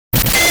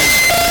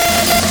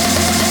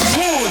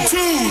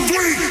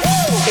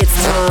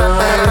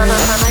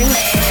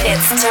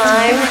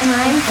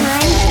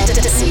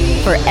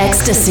For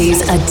Ecstasy's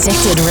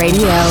Addicted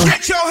Radio.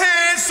 Get your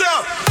hands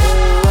up!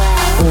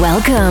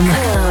 Welcome.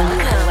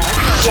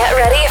 Get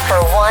ready for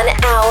 1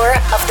 hour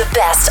of the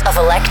best of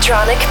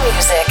electronic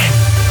music.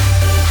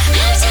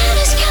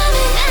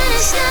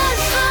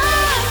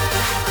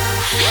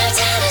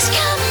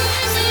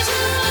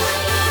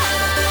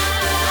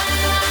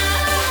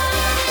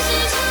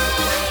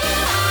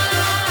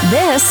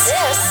 This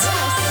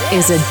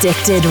is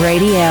Addicted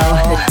Radio.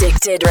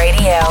 Addicted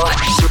Radio.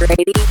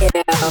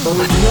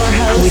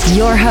 With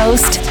your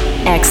host,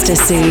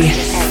 Ecstasy.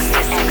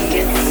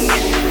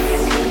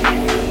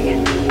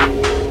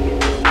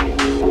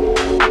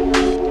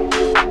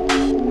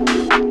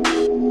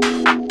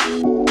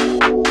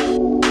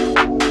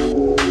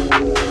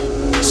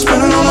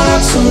 Spending all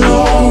nights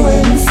alone,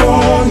 waiting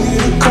for you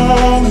to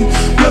call me.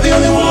 You're the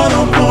only one I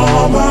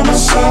want by my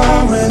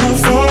side when I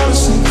fall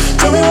asleep.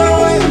 Tell me what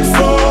I'm waiting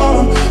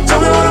for. Tell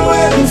me what I'm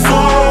waiting for.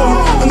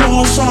 I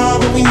know it's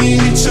hard, but we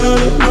need each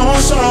other. Know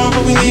it's hard,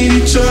 but we need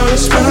each other.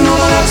 Spending all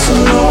nights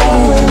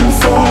alone, waiting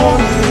for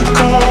you to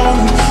call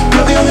me.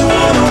 You're the only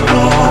one I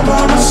want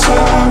by my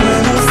side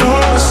when I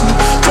fall asleep.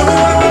 Tell me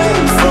what I'm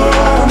waiting for.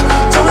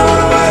 Tell me what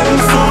I'm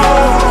waiting for. I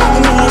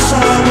know it's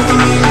hard, but we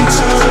need each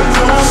other.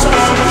 Know it's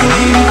hard, but we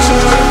need each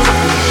other.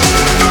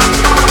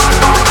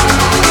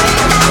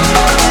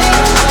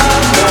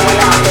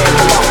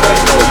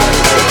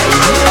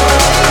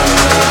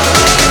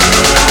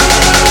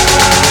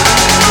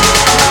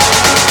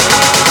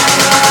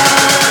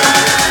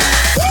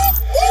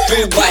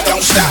 But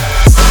don't stop.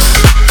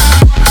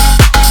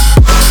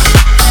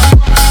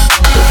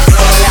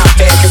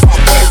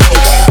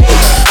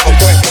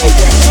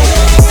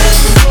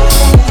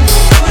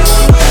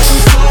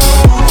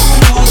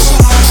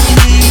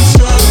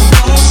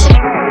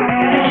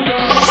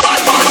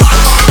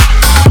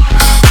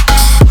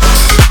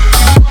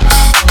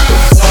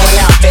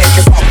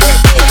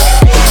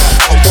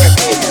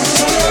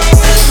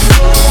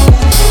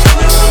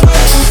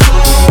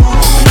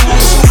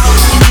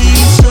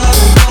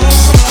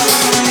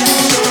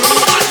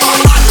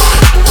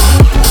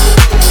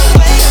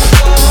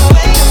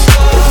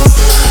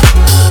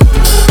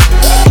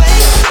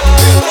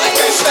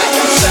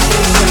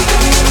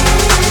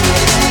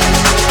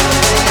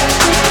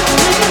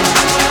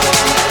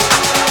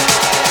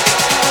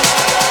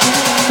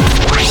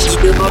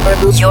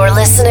 You're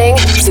listening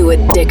to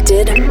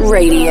Addicted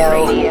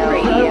Radio. Do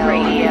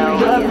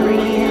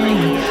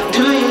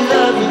you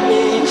love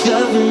me,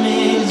 love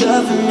me,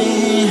 love me?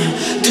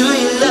 Do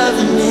you love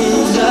me,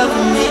 love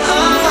me? Oh,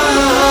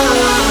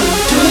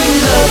 do you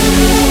love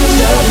me,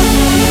 love me,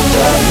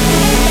 love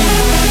me?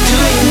 Do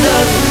you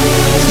love me,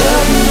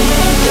 love me,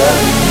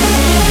 love me?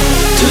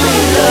 Do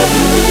you love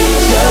me,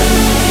 love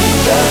me,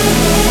 love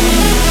me?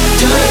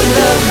 Do you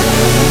love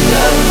me,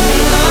 love me?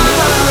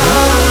 Oh,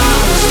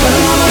 spend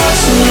my life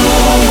so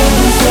long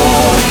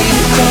before you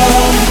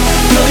call me.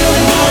 You're the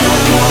only one I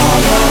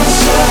want by my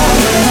side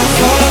when I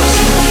fall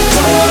asleep.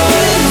 Don't know what I'm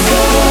waiting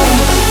for.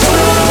 Don't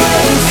know what I'm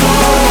waiting for.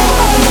 I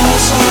know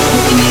it's hard,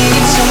 but we need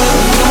each other.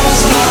 Know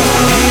it's hard, but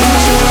we need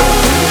each other.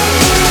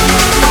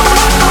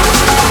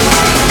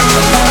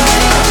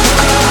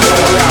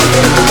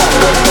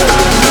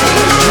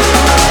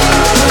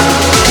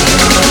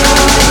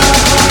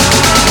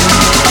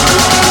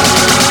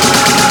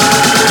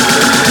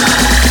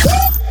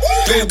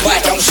 Big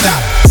black, don't stop.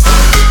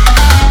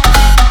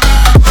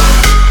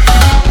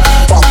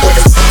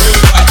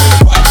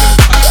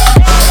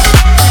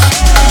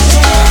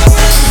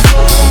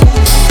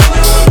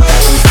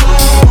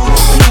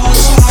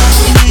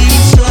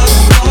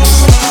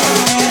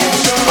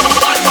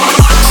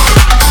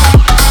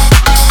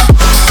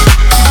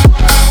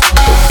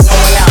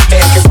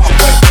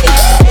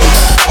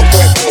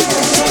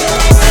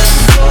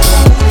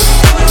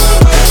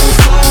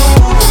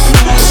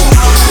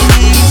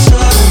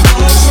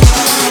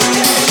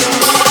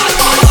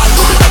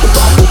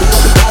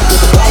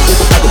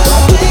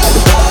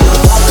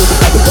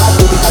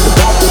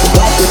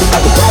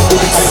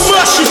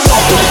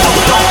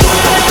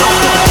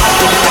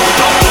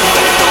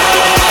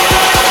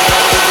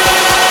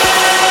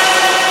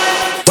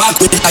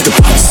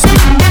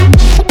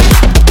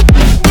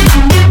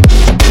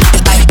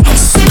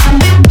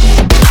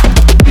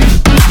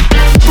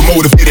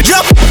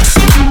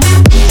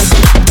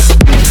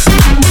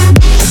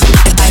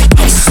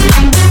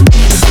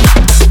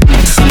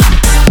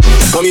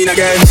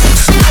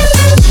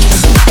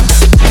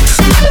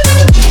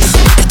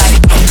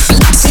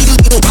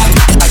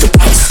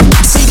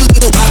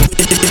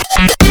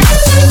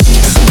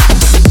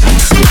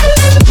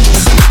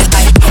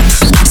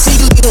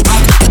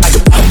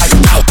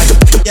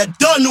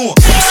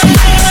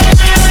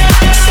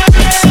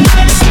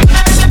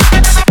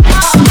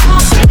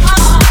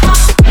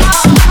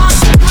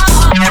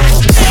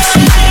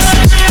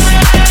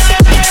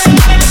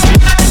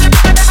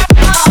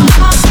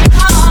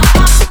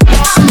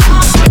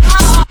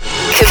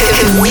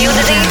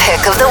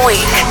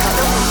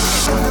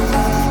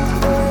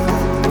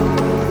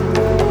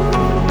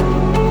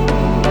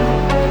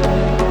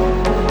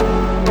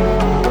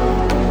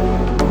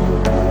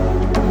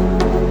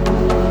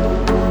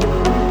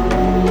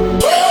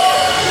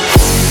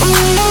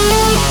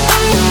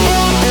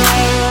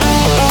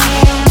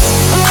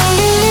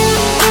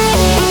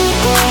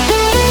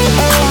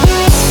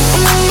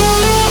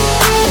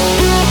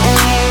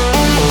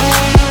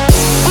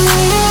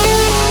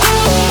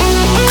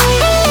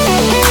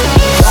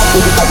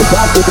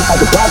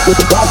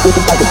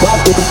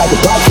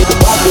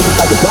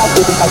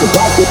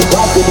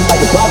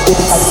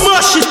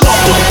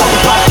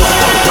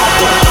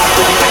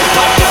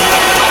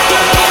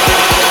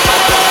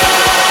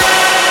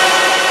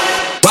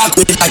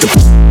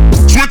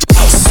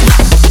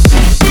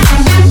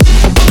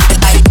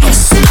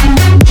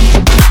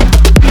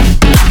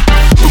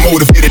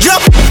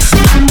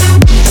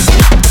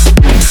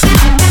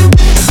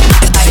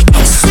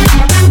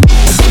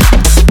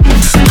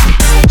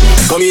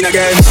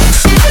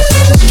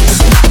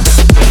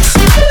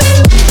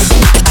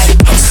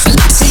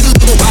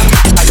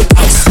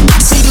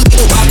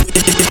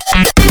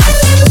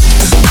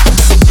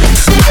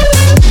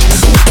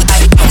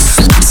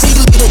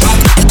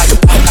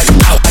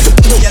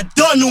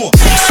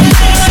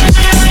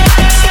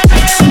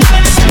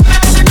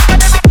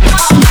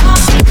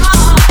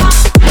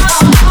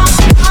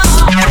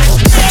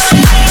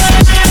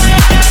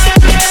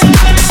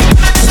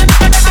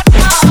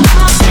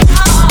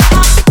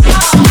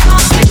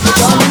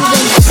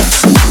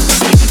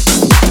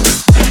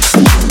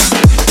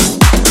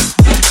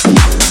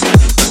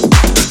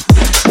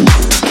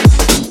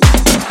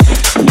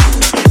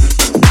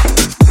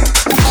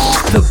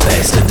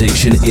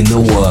 station in the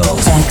world.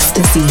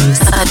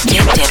 Ecstasy's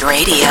Addicted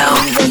Radio.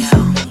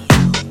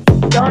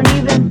 Don't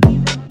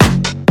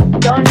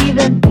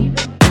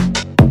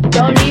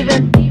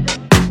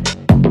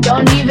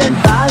even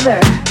bother.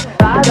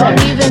 Don't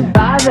even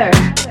bother.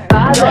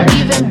 Don't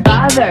even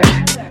bother.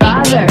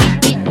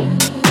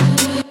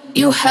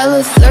 You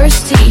hella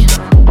thirsty.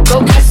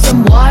 Go get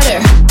some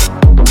water.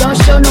 Don't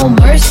show no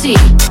mercy.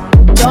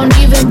 Don't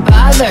even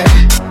bother.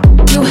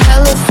 You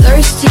hella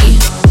thirsty.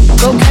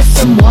 Go get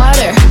some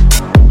water.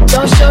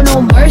 Don't show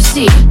no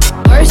mercy.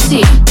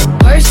 Mercy.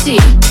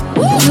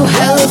 You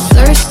hella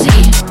thirsty.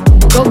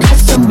 Go get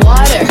some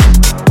water.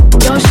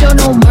 Don't show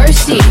no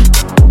mercy.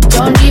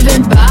 Don't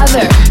even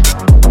bother.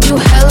 You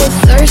hella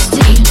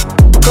thirsty.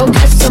 Go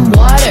get some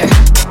water.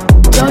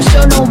 Don't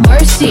show no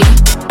mercy.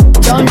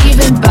 Don't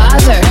even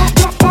bother.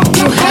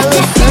 You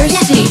hella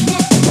thirsty.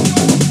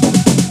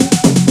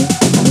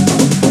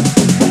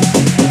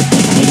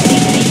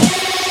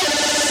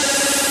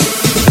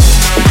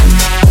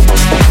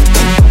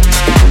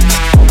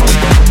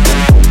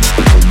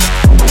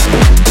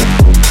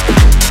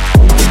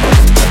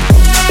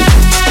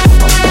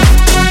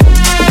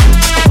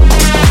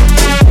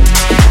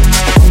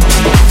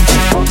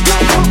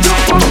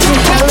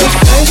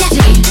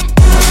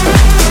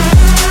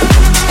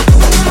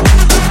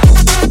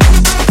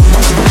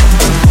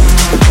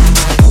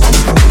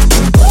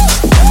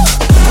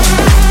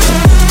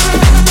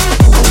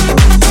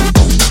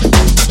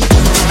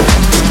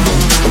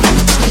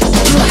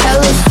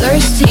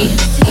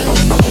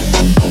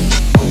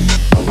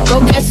 Go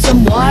get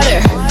some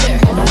water.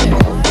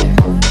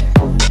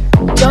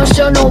 Don't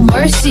show no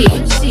mercy.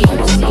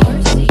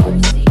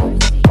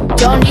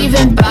 Don't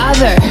even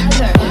bother.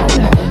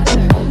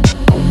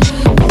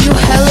 You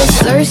hella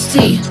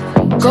thirsty.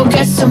 Go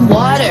get some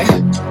water.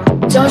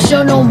 Don't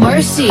show no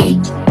mercy.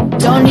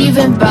 Don't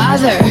even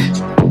bother.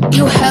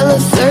 You hella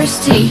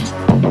thirsty.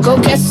 Go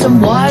get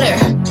some water.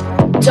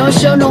 Don't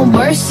show no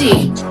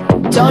mercy.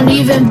 Don't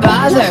even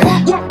bother.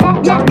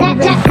 Don't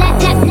even.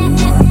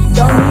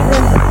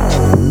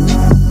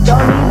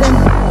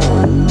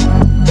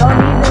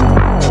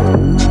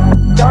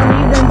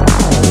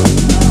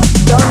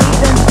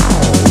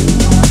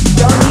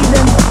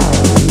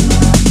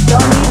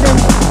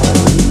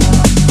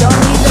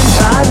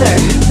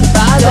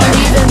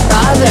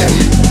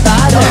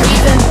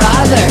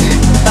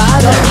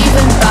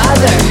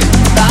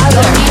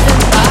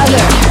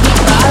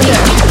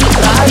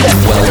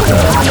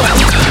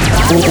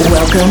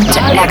 Welcome to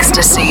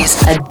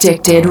Ecstasy's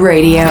Addicted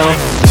Radio.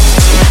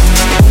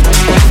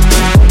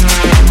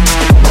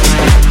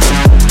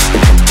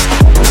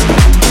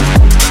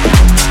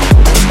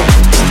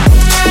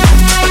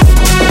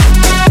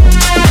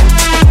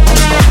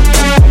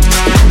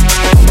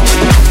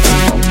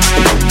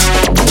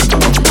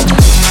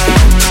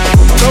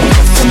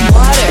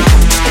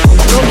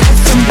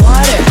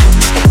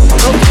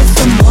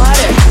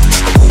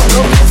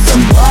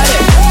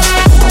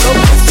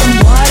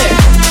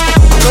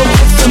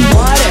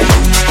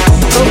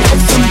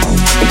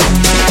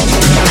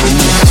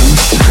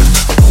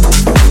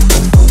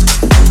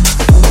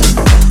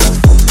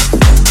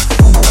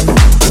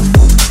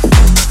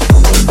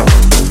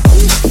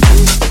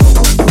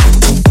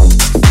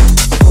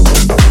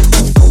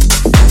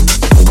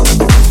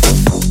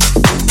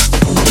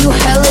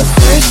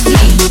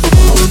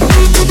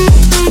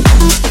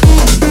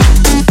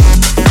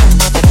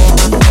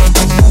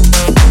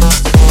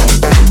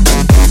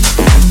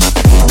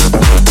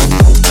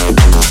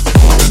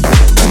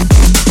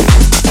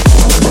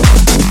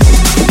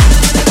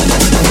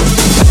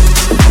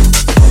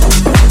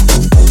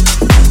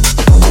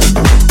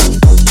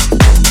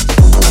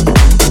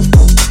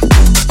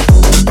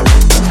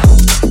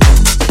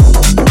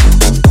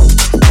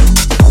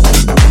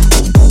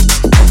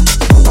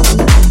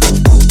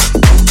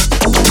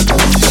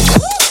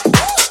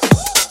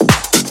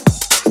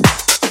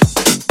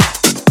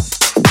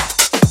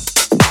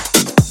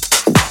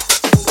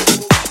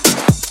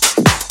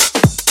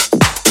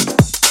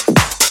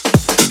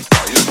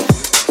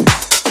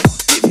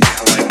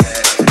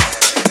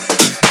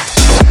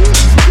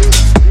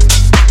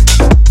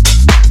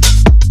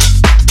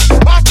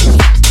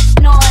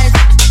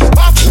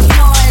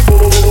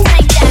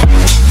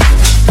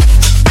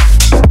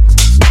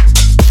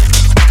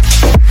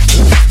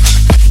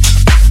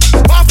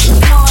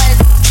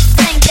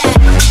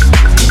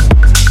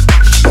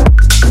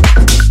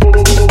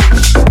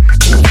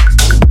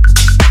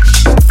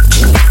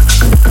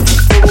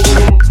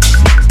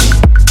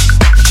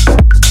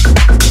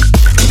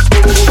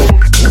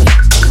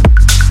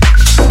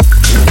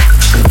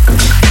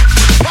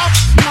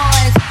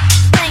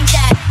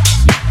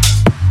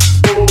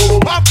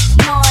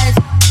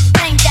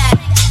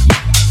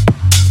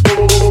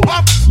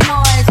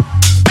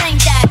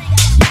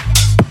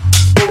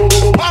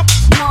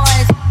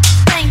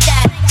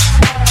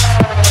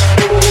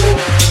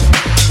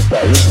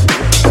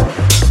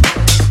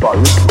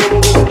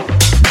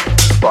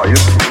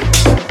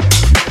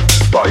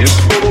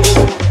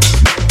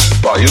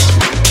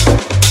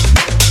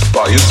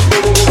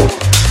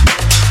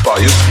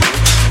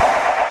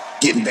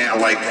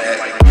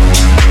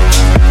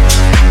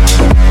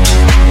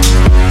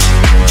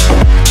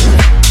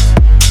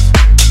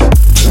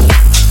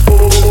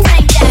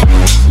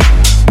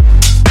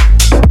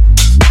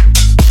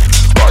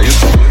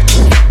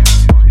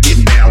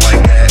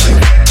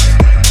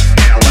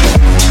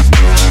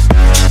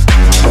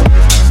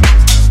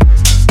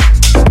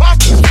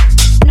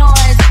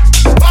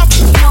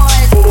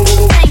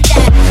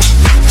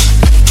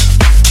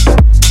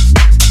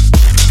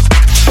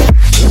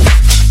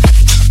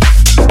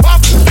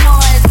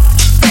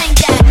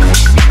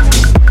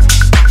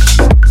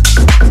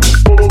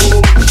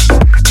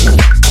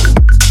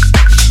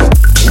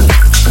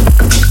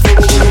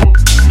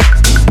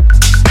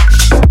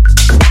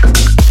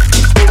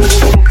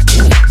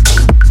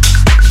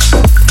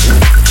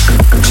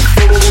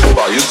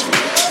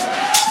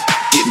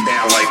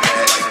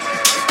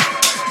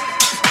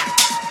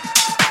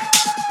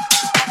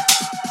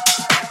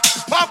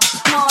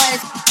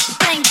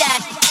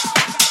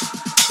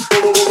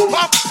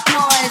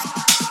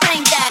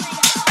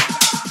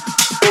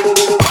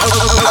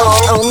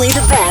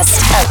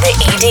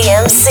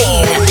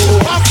 scene.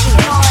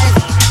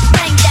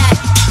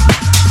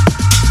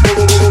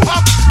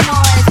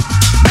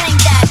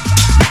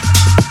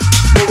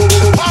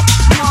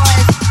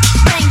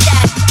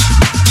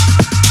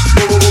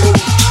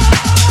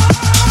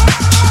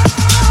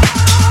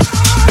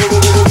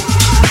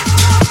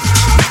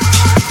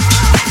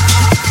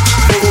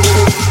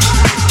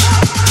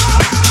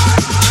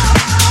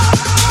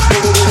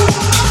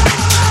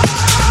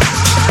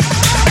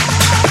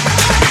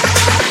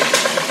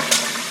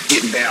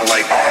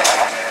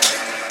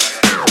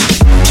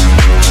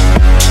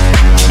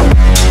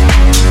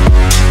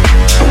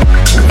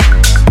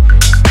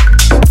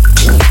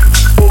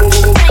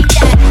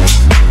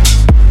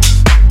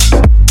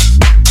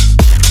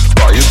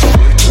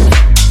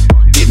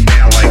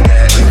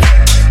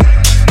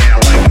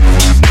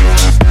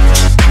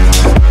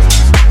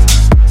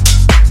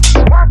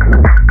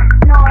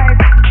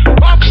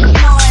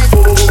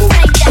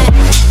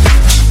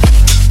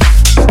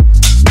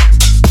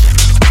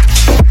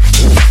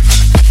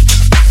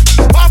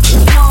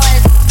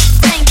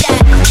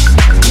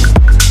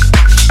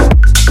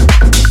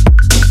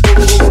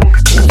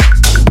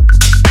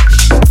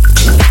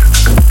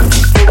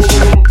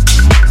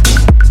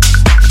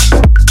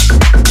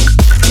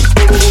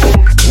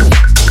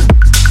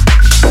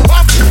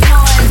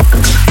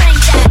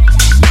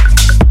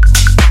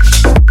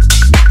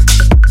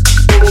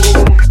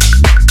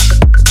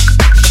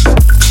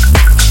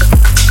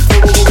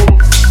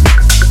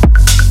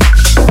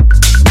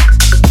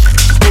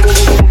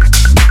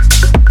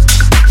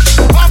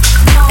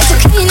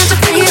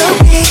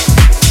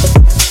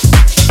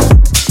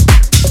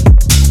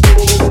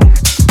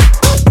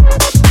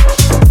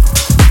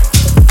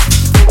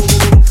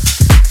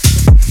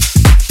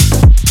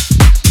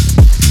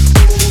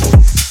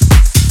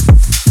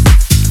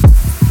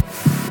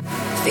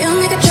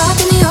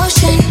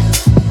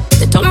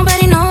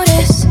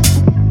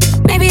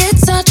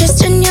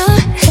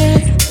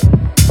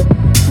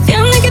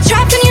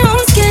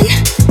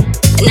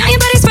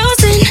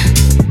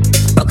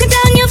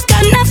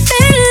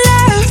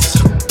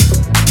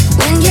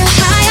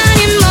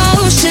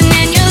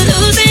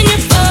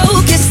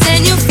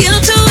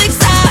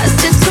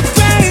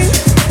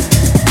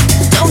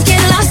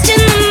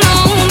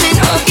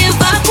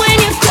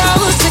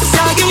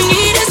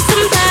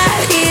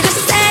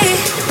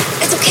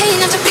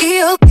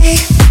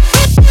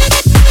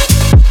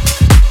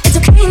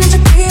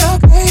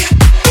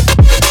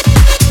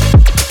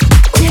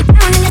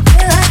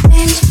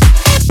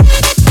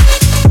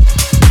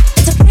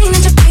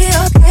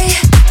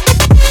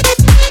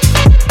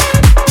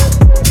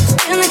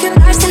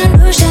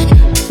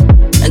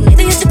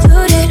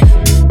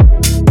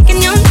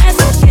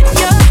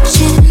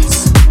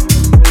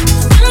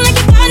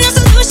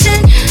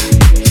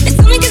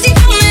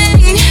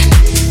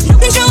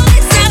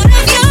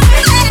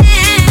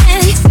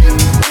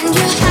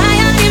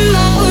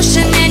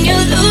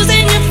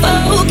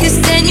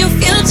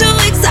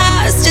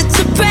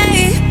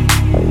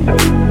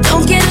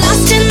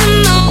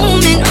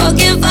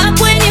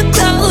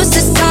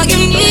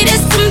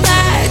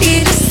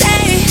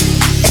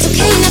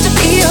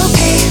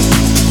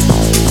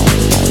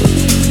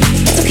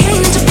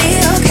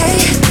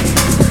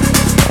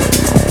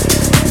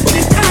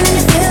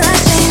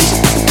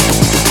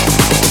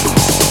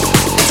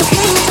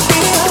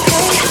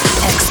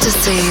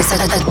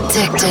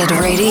 Addicted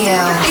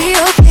Radio.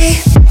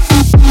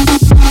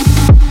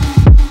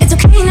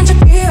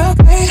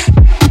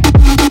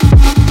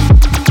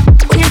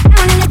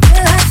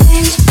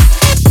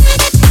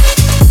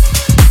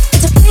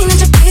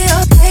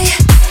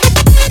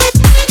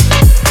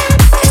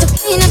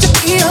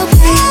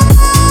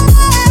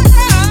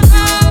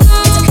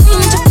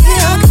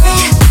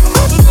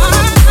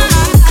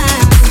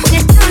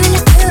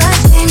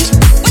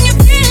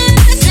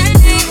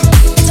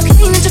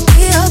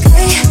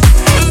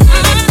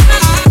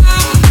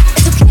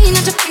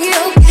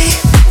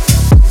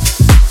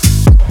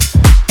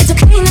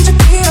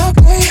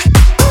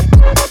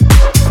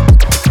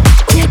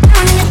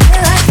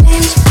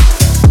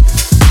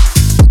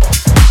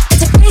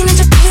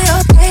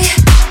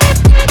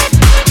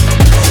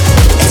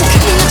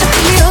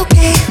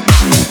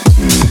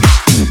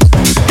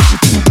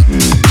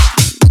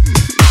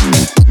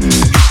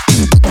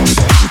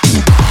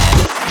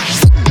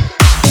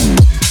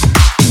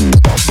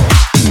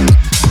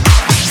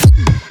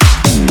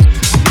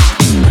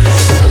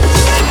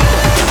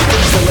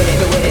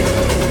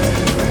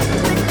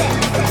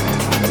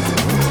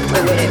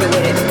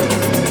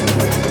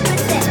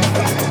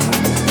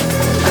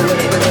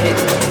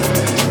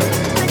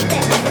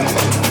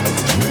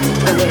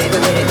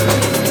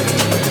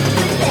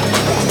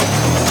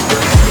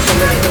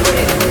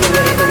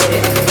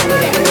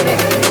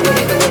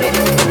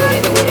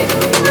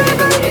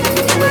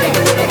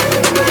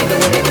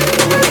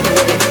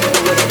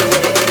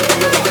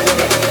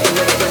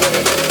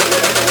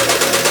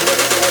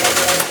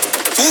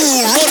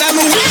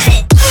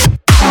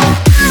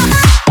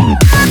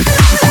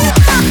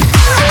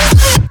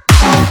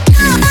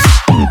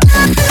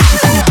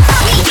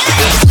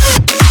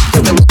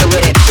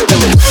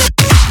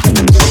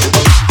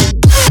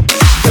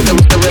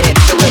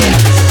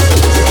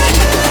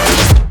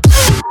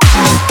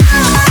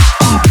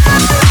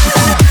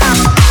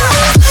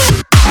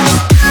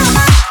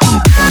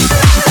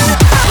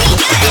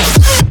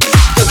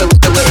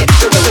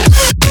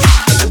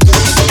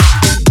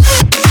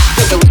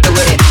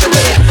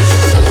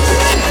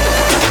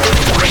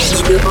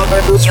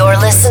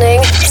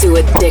 listening to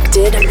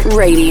Addicted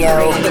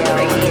Radio.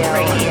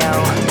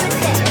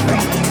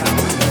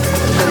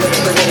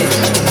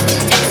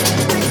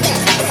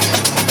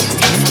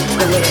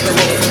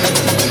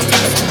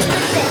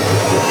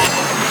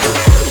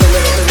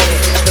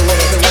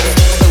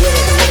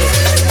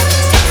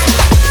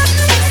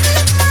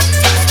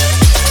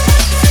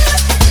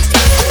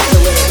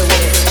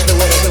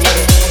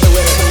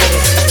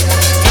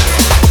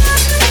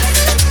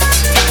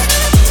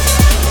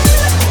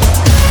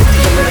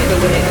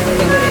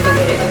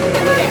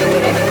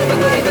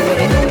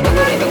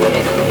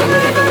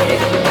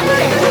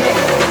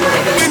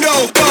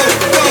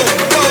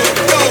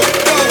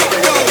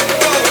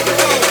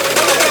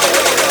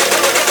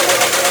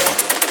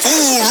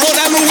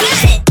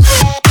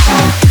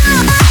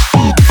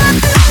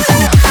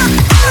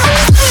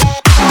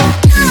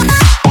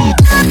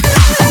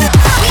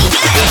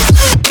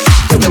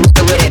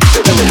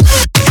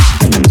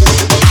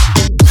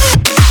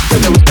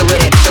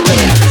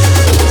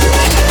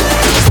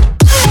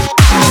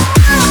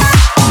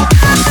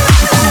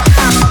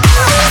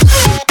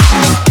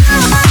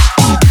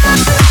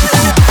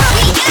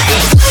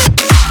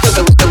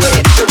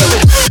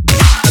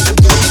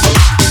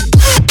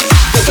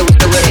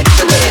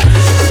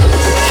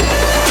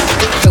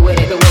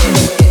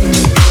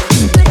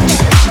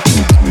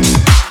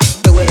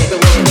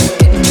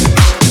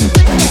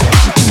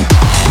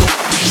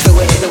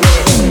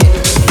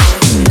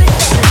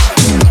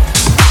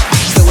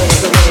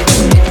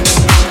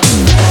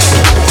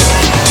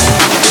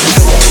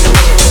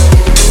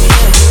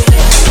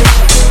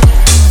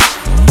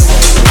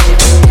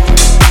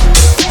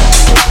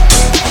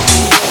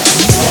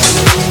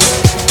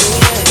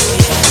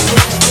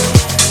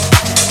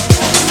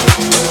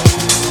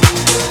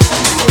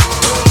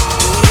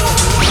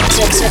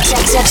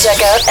 Check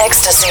out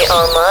Ecstasy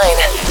online.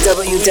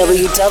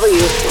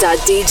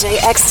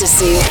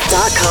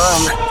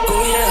 www.djecstasy.com.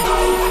 Oh yeah.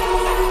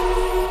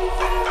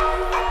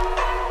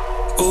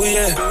 Oh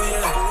yeah.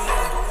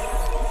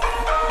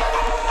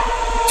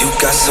 You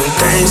got some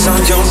things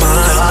on your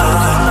mind.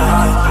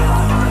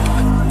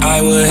 I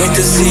would hate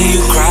to see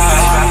you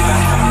cry.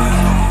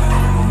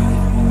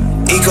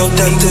 Ego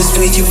death is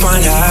where you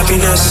find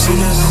happiness.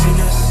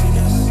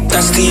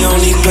 That's the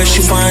only place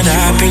you find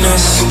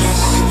happiness.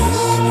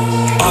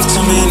 Off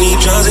too many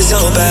drugs, it's so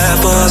bad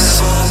for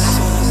us.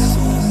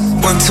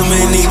 One too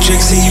many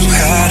drinks and you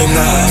had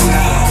enough.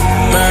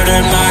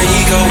 Murdered my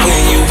ego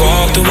when you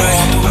walked away.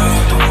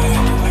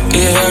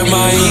 It hurt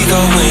my ego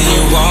when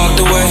you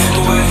walked away.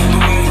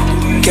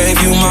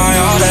 Gave you my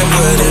all that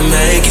wouldn't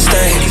make you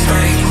stay.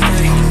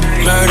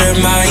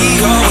 Murdered my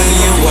ego when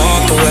you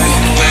walked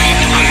away.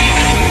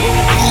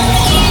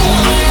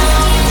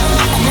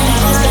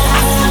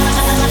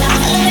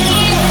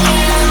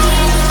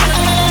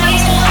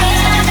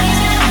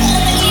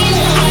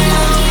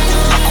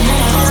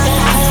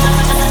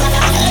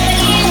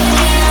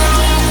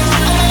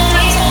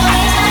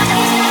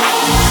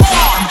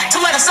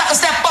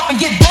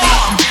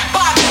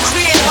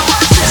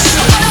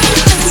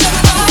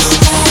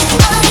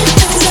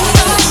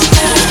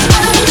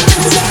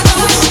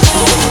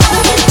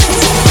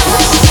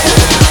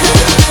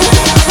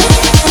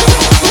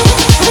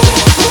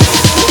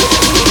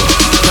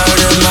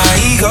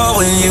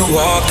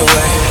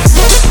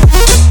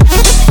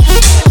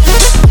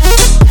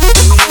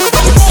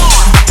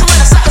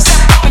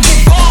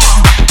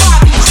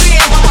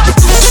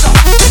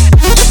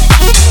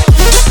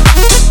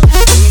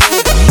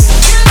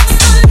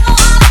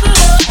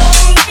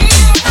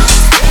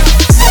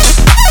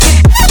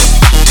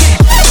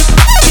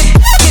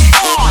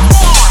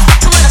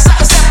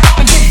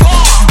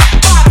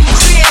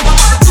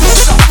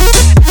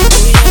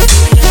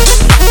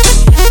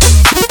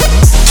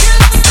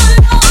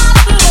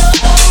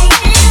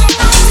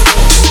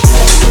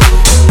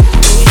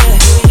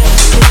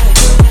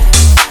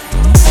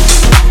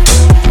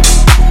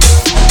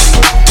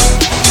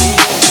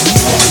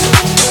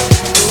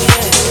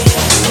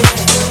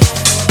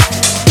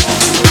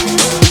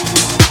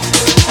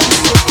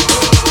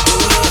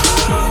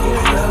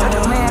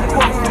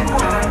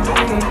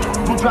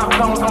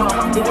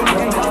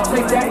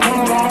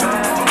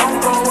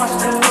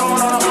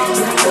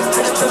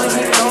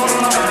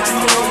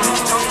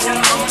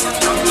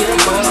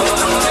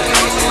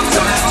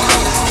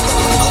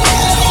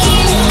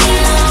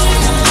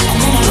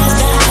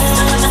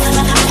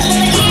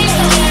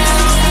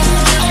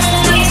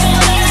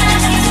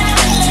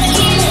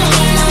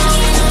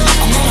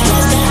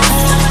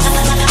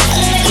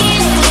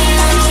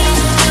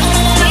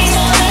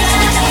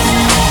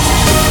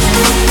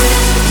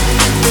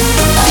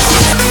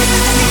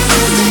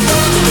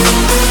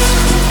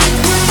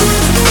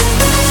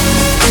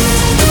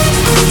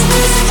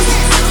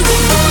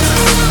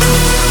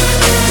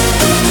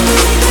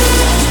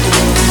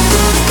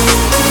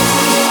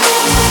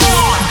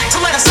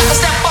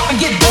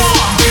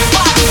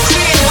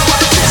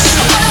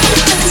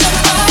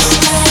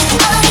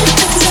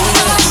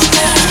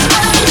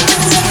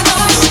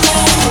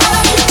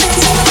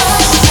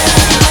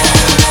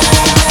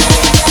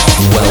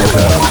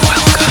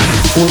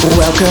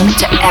 Welcome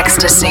to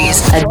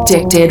Ecstasy's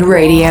Addicted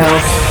Radio.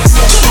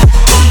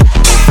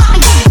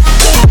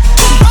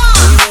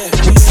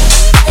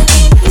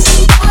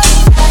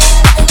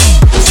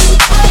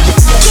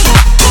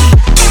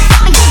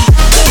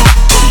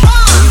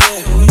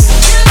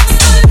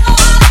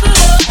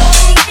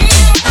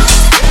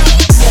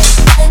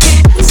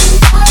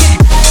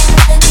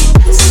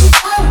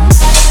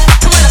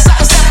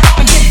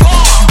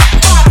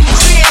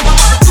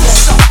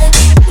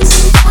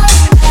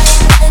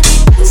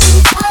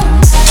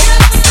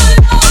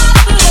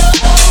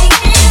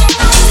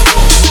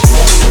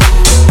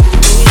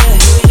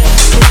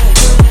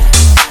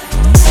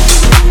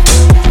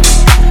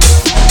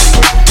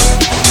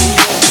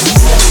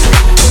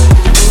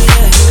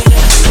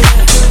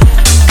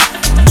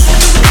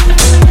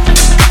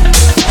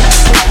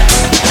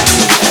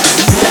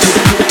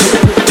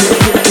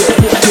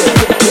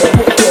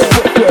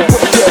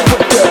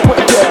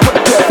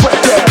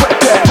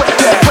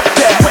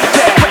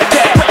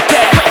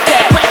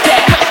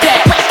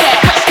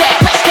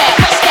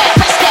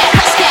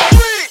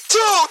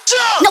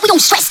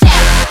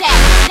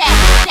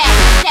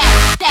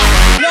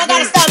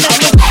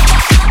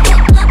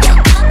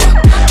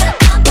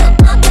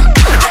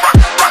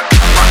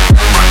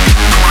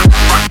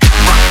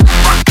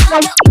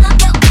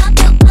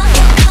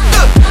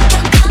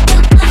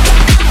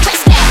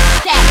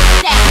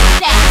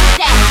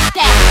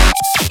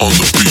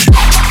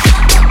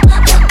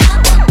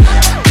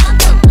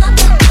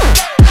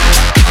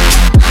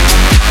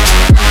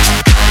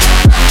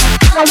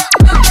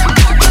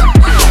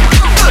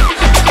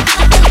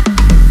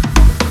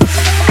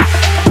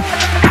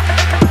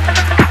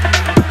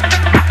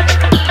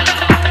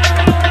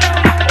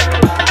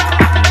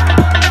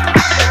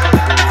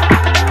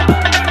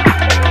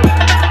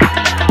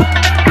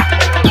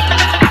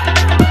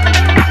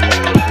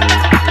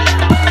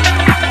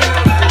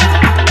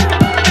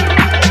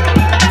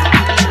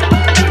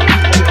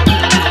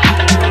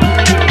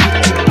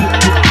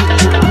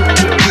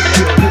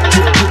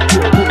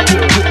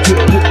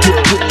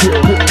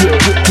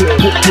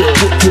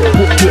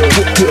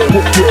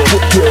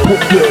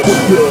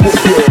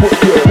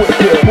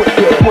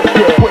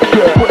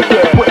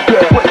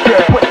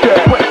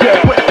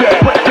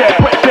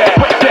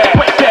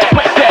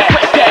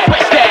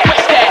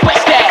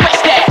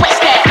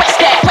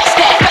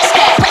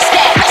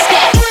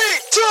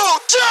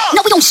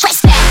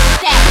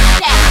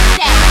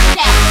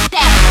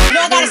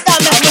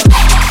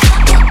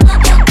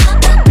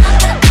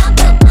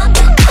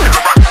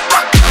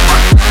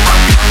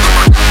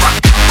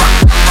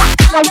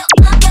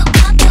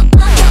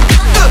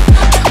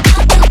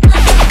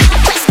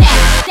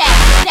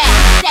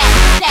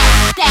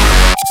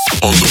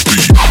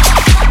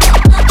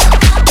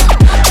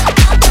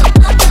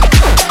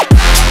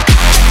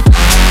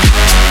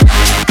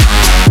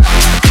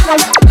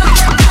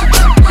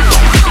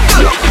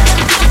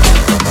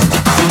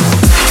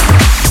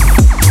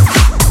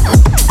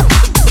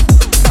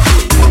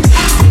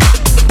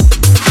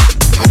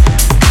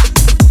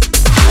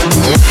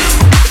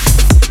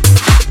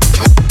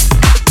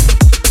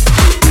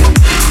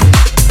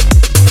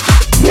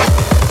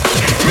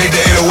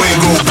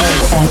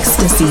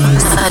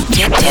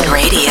 Addicted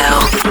Radio.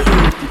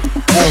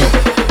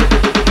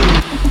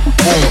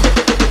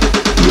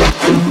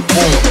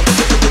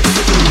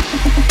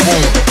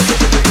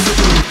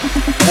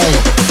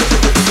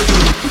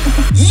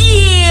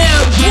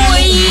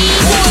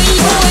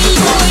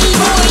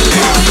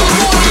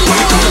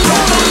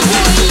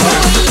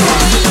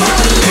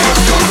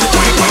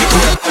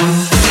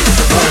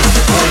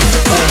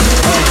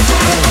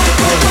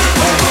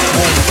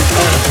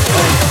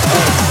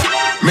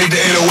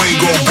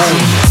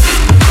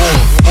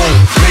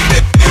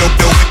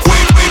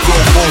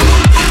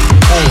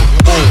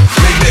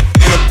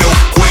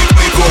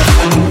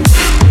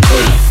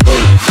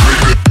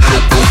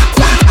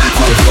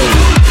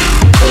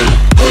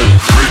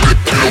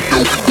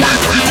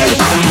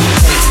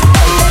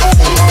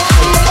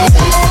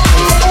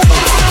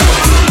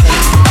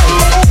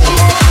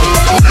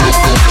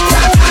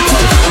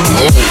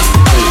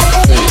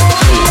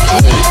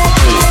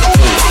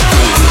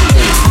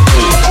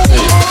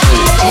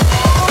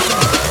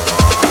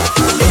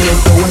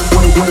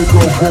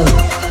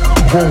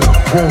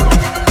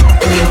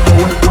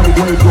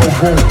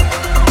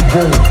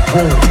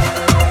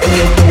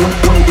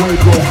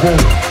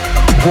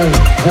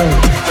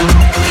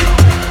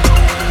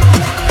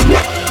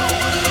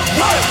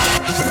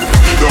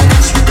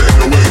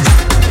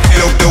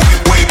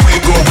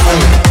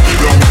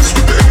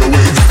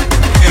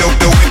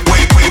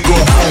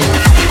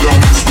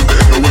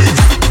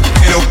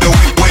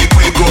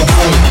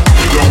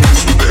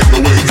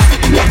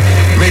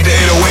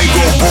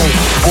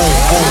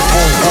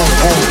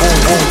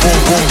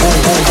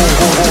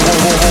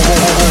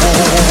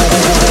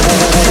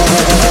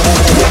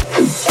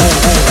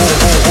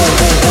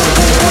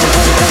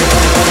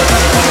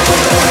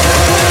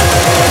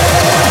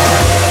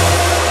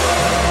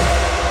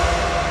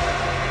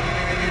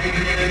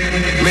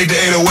 Make the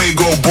 808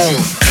 go boom,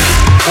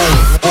 boom,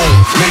 boom.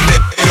 Make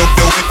that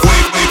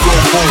 808 go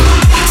boom.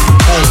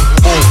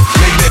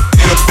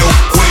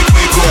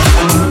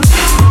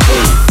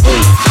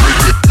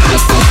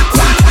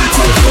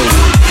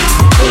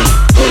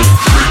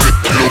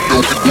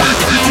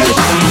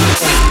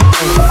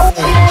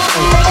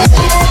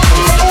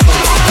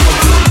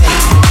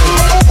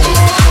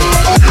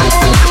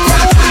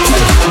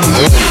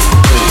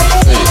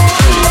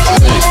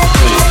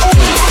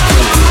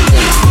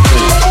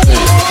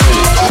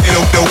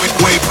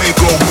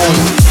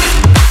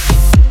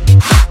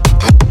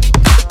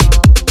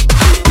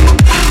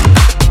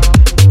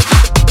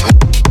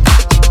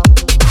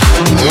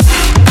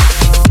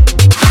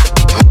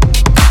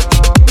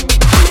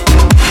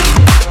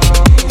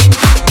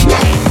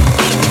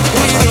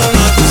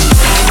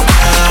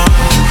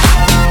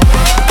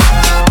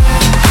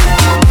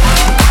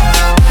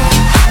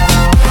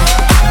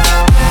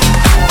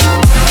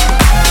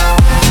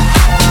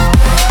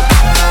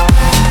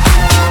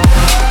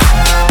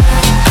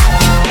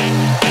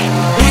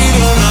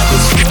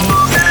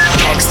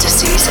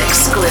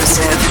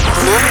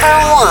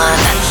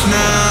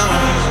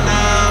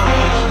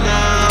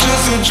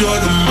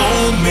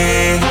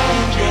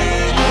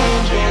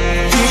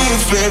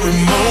 very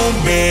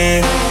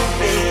moment.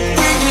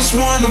 We just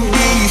wanna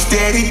be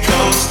steady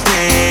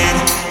coasting,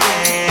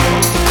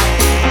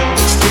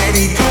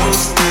 steady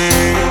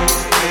coasting.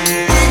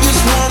 We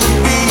just wanna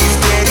be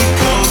steady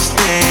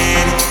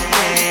coasting,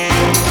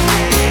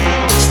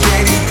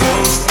 steady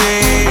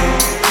coasting.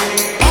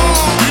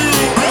 Are you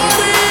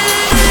ready?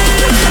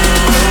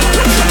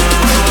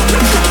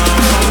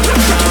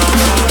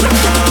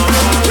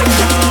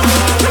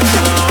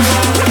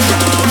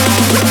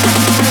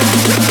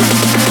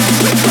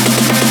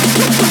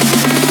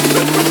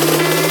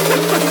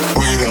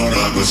 We don't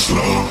ever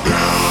slow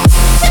down.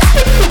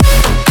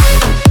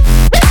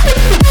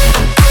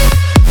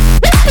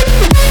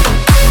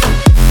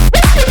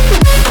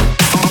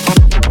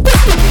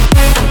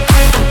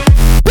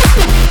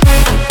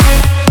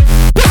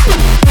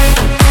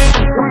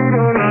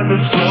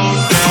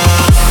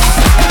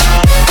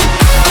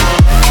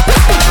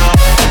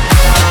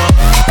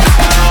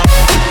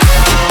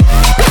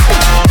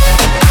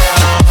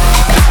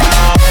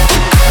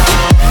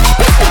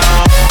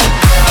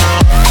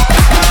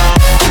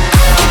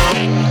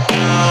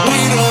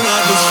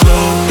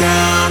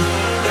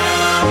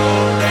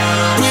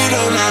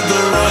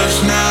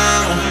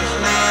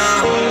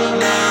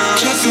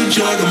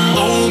 Enjoy the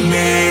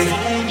moment,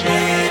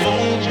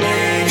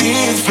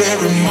 this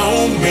very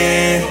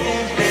moment.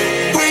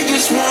 We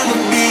just wanna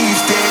be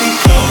steady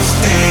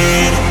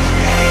coasting,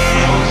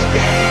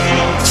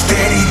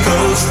 steady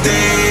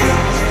coasting.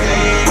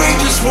 We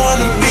just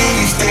wanna be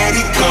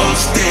steady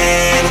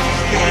coasting,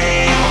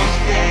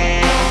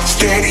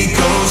 steady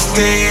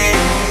coasting.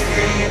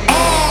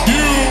 Are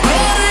you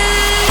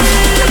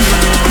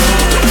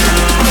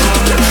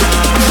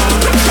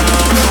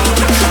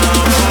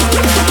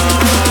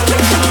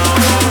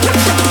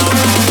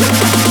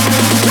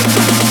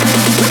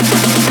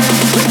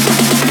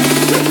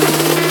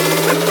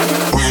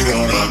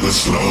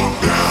slow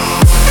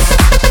down.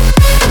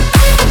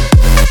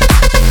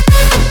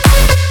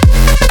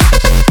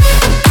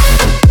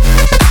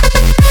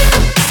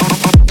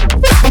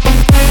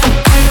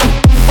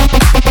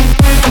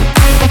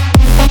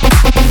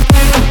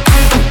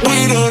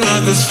 We don't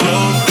ever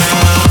slow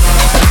down.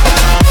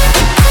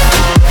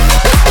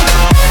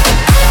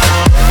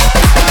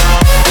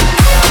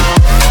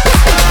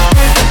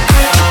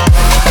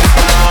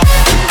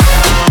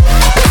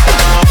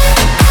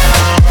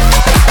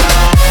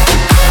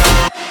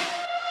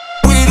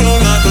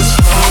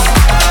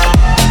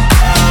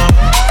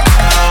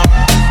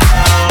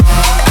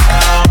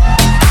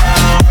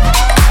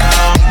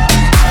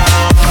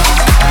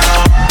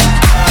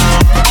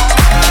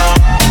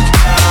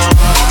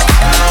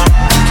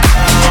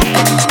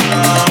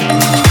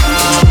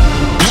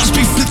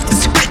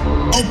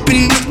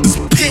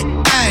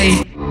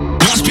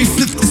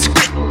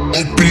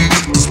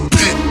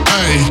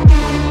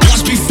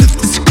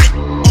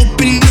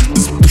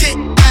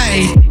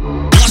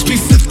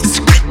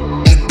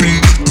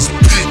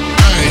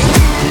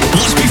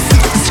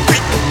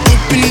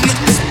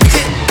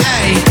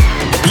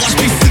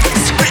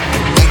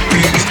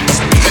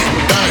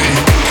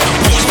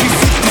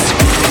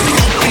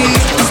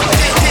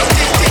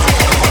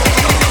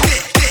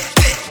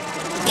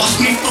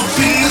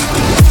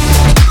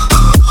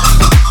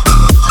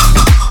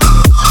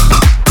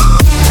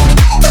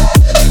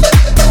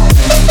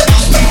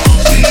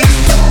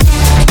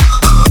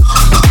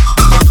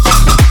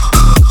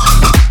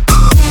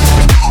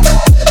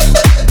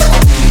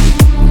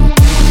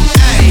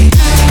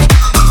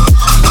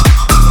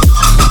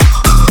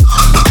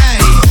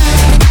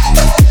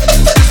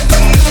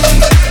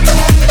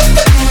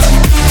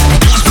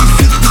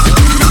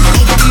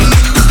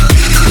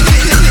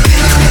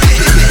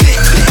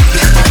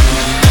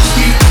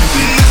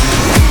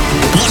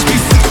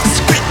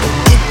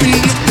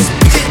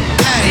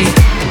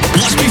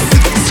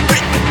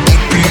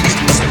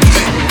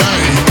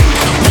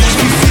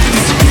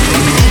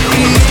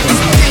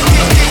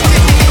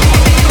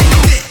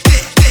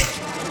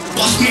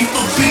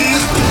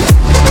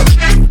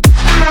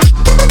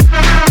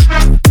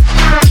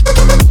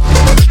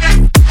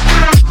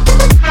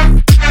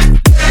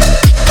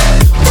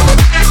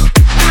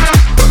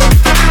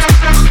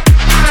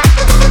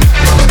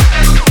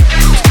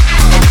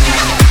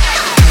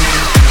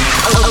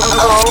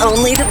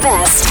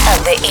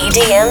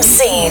 EDM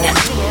scene.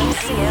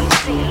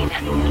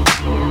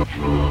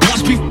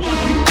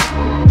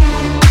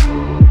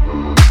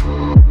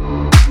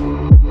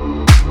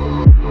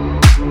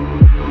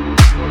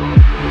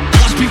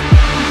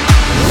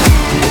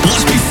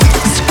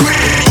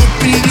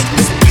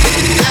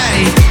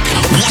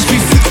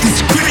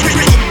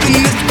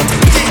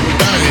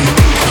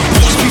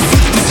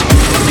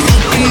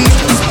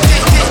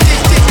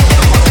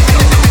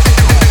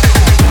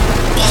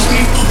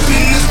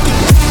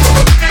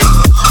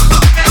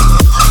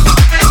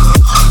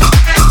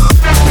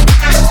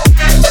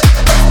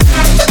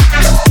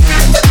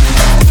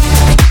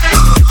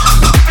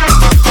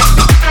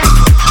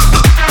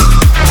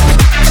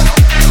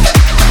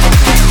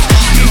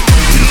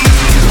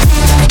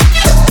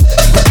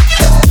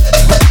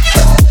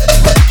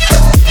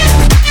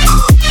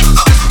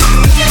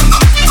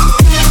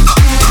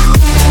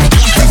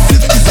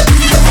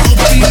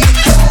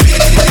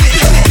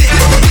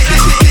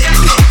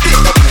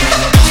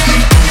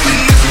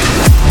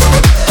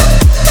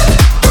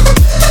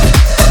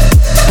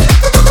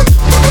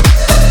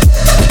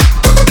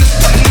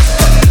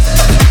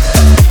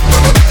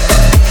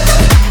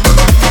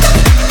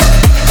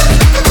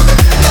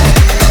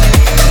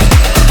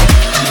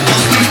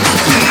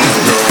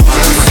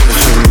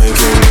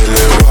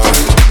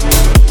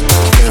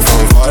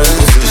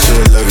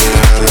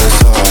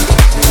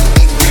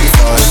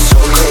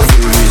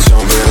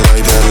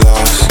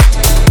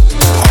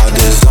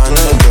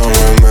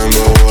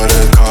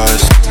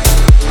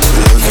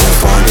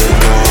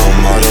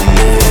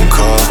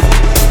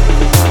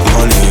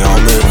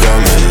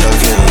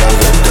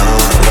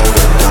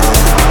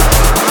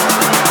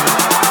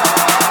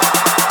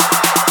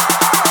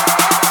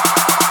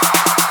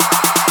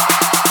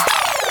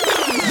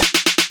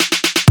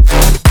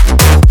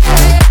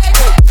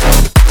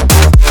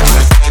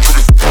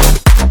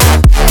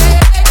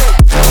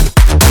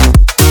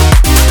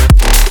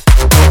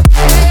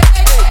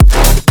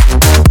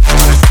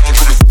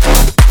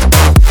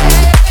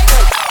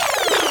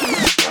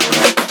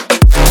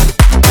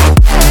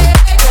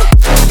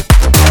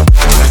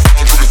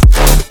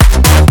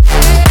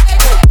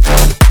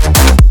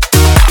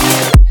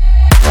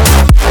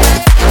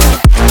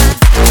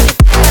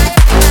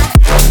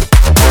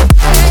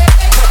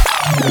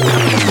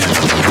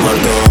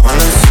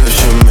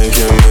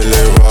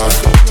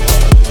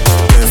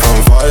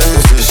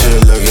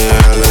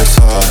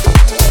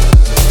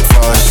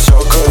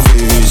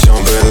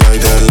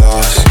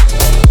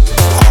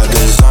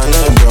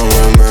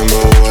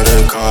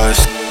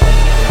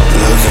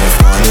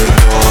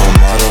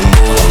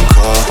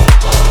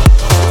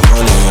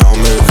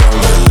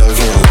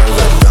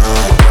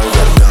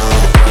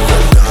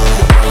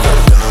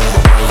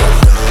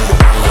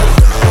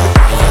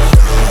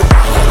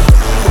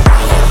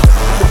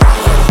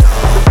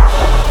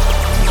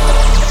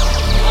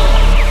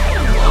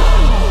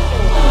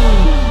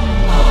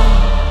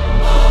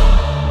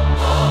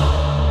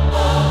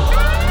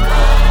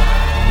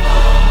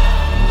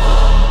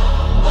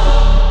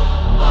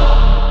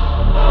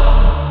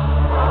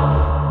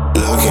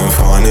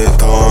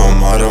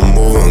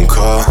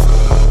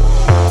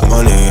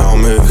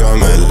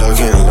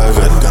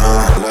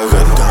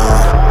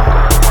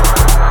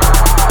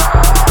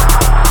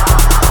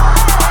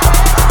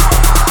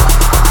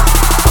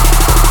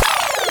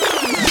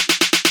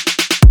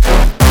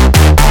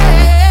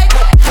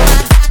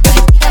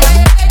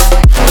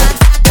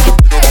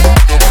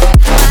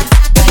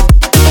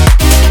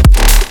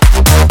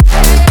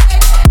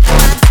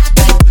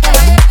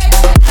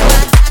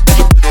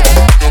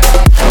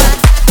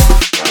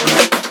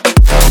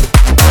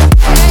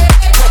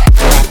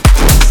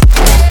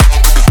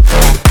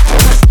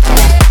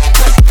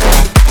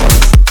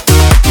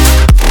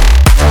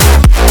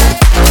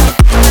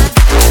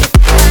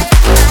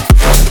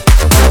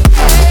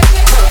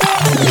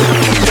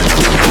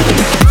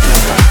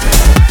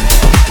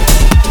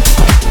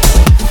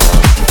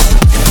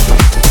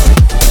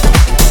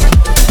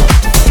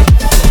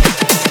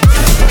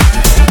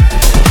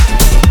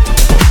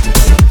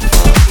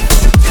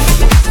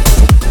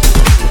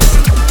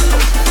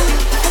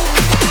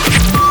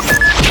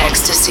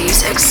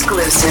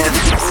 exclusive.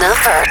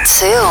 Number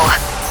 2.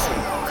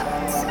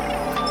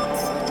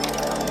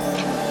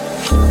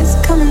 It's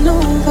coming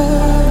over,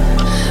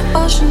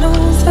 washing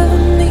over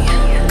me,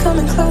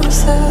 coming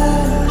closer,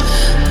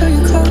 pull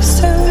you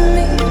close to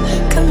me,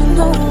 coming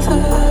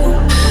over,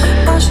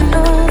 washing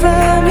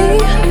over me,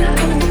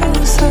 coming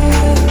closer,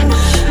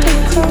 pull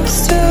you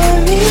close to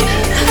me.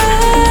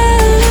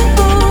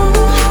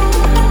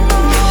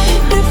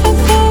 If I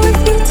fall with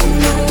you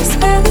tonight, I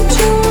swear that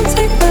you won't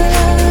take my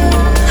life.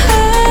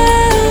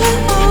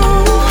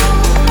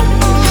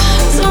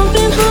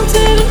 Something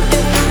haunted in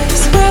your eyes,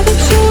 I swear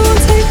that you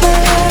won't take my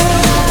life.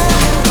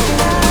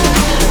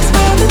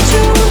 Swear that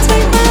you won't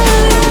take my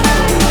life.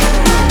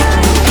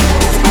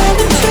 Swear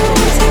that you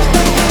won't take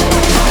my life.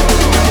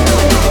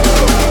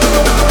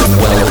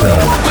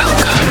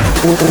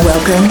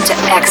 Welcome to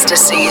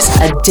Ecstasy's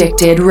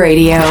Addicted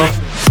Radio.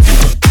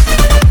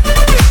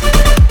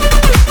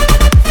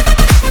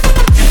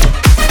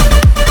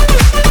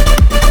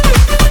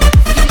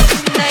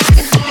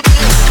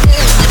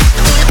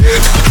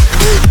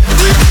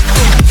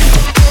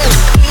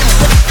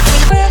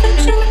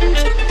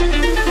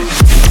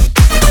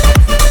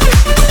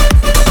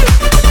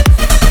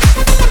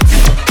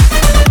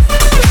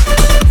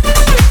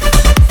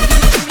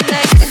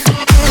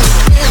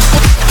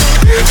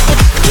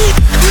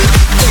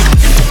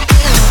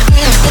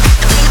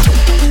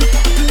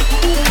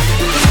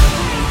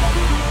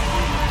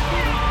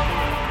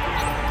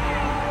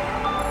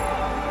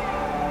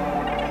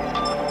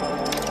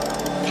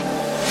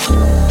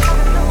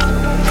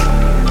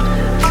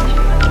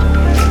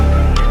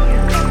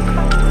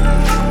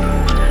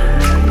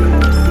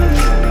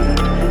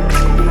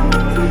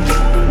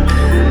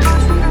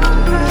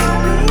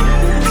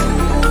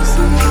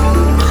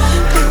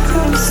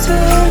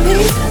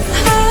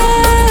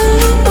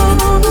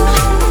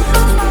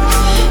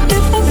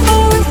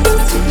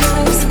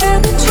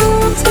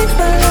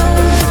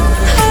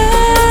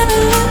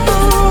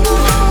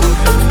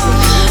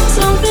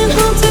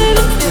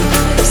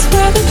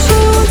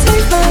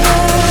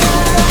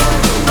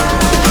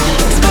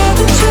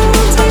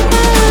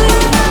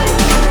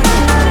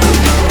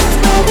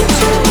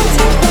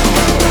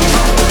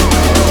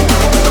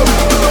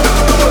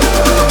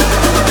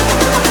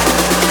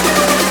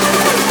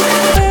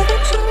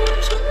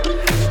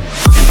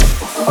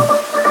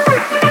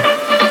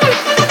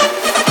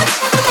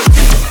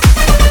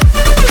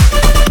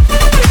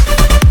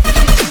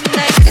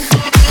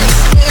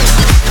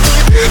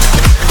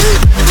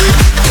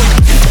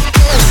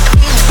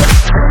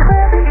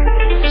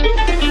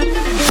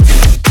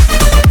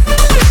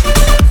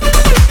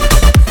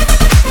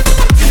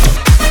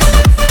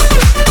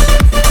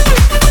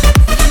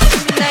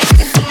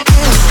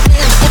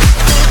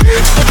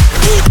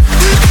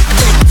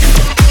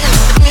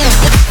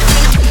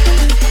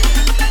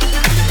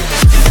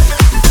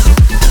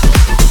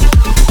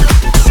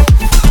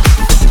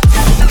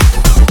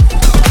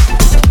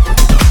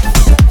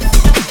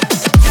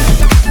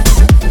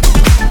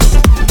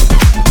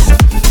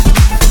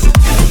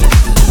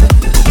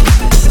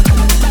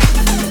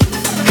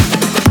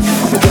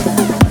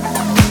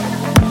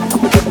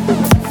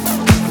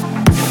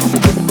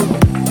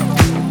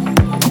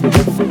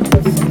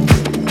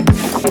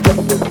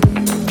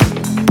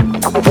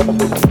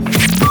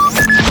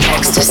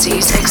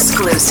 Ecstasy's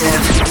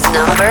exclusive.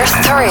 Number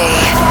 3.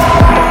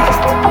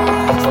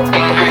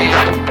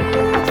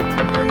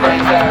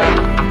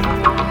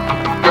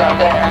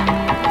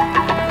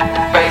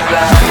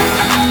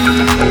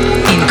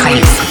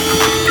 Increase.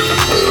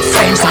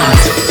 Frame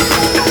size.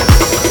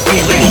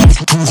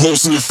 Two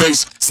holes in your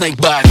face, snake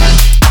bite.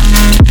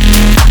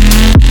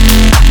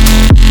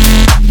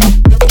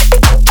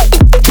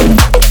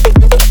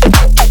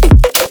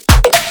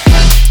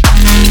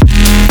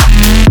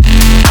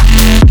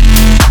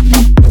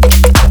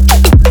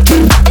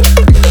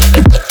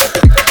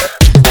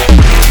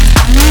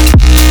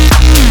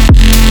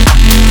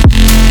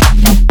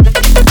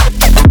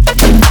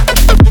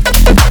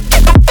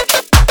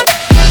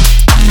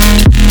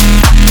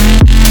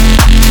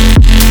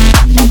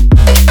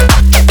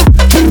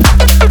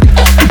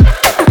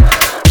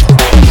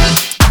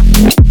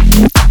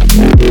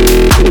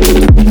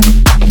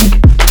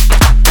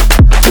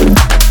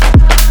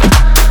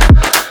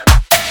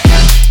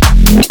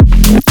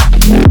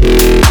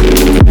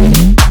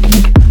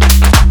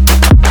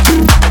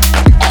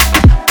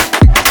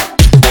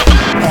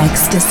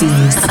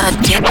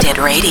 Addicted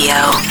Radio.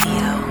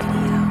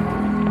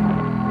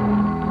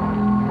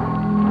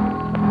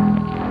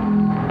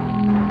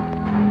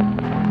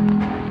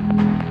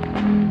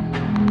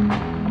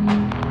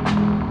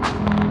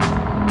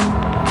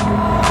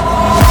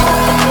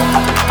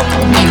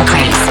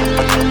 Increase.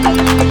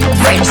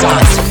 Frame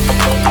size.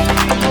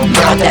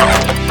 Drop down.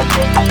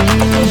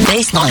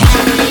 Baseline.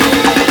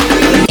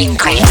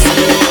 Increase.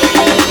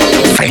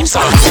 Frame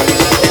size.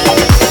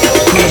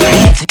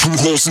 Two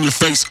holes in your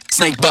face,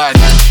 snake bite.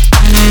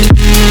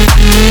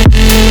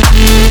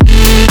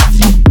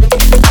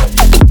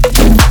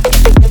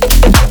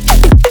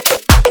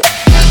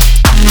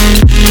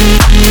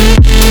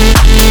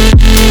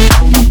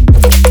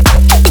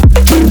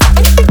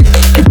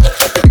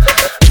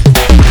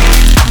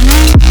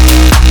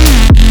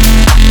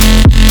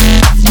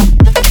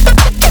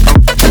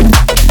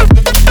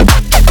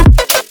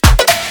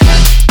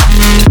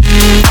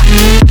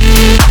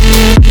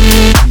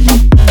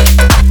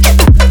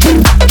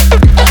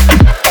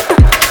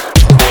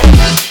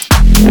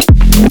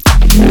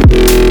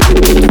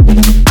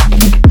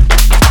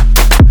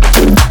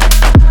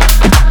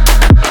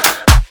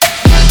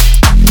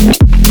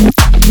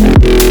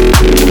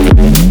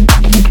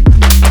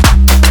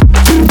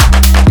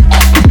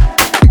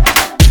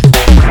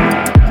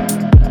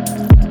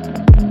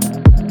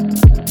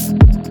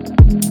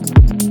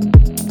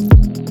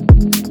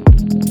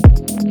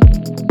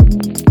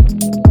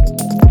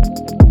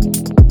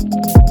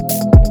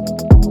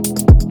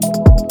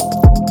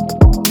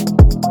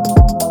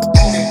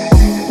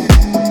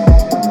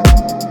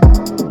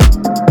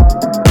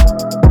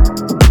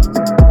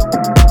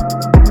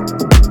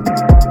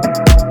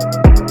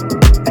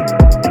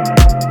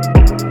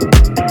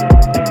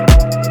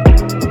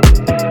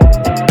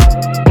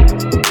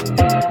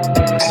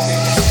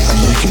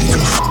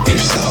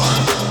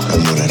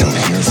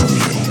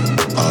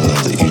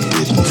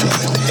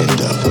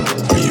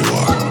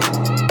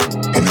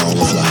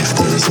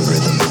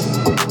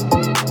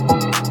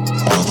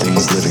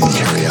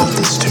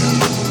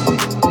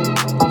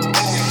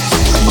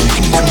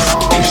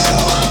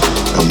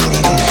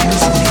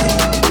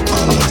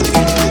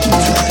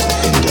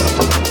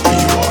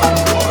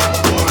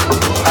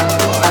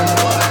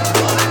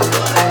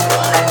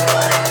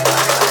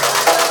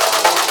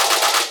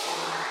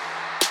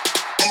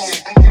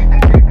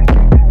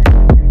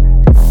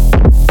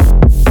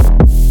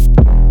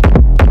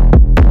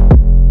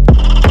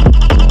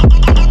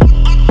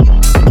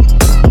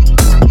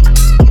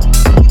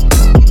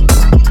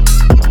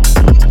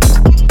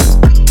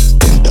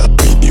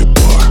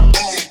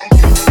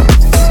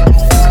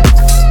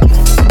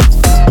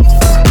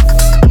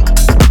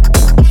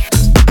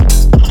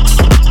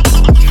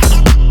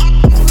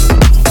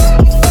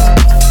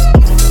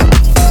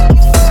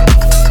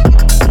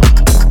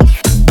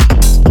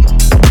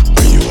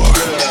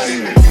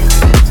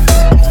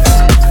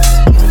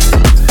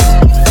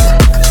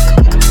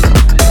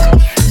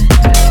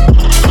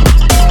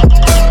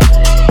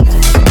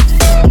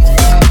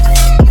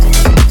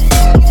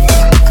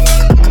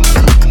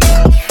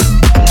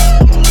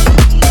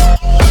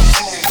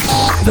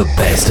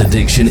 biggest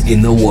addiction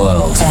in the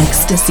world.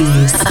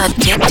 Ecstasies.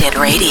 Addicted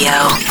Radio.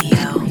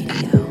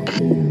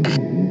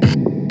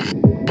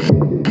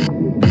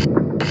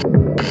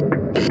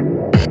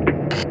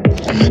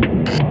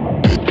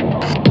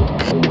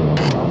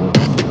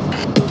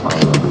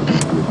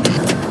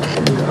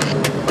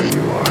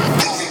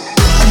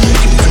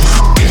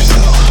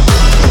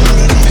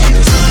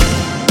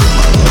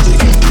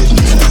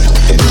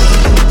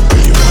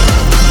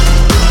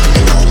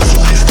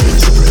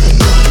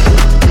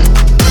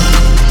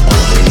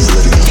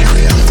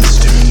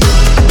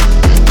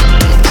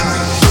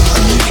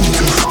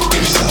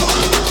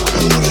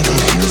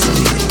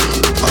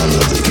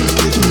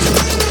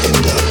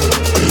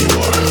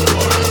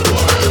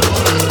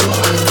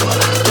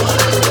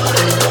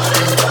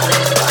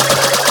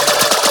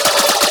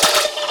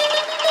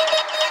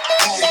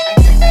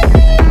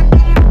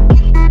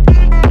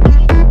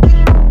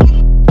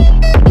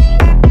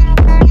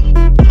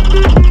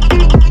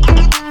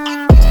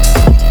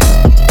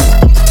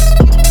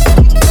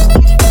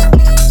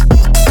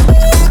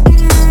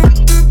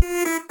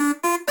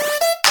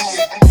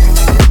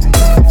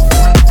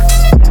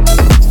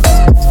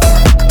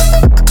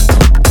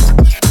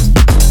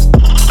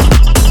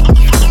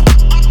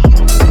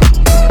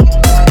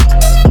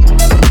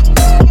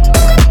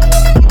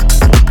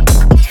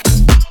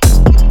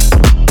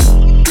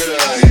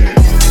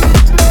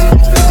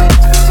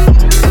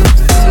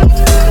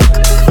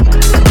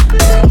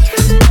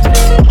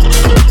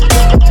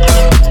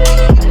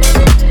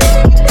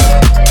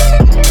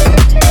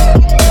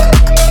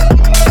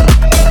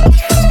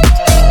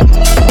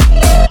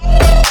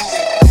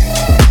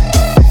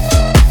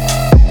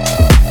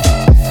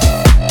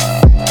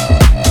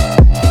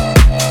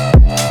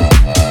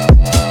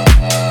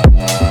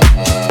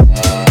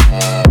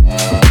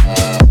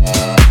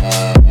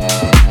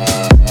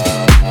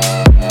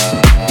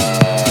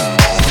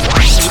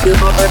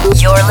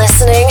 You're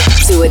listening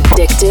to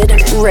Addicted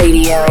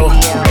Radio.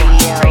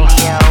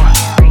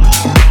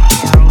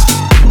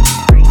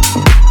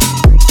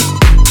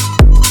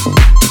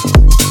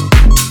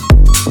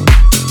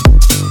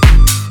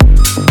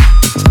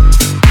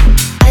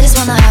 I just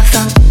wanna have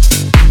fun.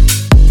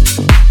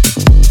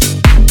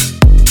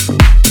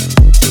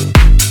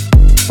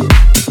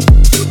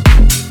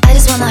 I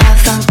just wanna have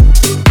fun.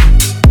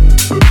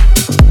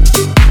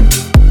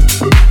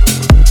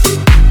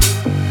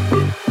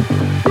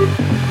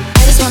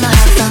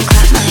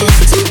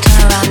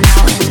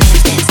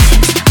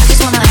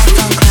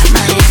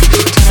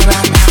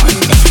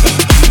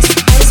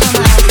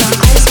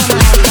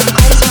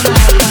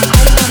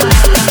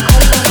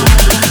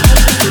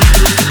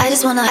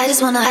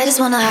 I just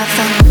wanna have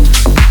fun.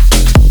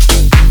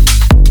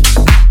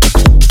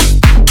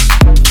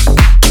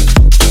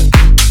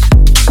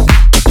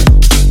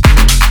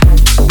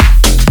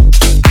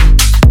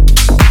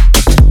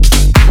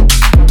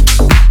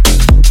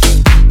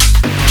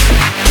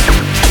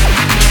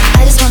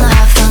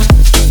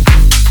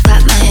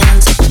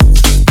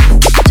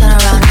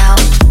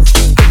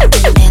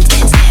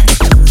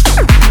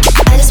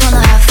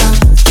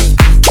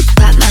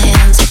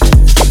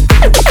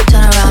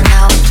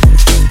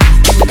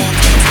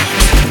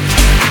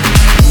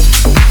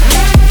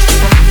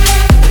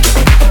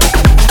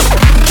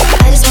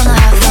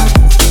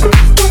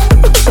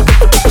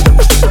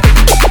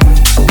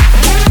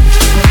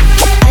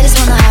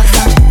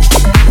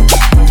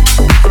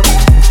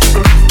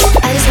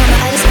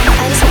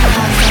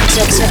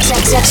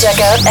 Check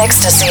out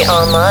Ecstasy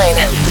online.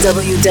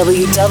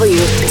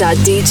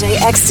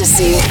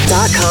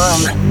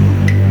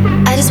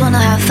 www.djecstasy.com. I just wanna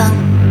have fun.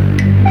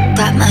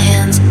 Clap my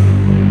hands.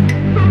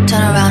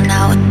 Turn around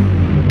now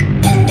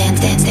and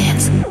dance, dance,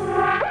 dance.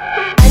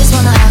 I just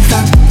wanna have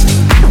fun.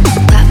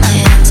 Clap my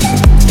hands.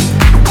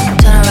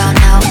 Turn around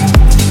now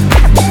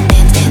and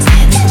dance, dance,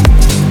 dance.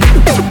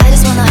 I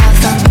just wanna have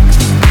fun.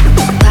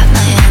 Clap my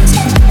hands.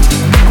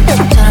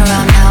 Turn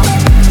around now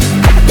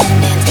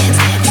and dance, dance,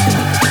 dance. I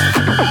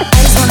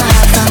just wanna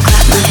have fun. Clap my hands.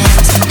 Turn around now and dance, dance, dance. I just wanna have fun. Clap my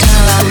hands. Turn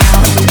around now and dance,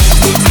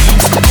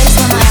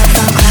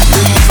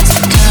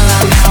 dance,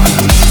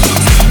 dance. I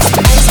just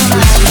wanna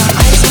have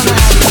fun.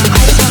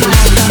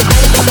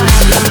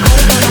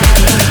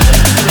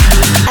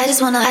 I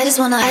just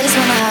wanna have fun. I just wanna have fun. I just wanna have fun. I just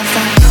wanna have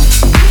fun.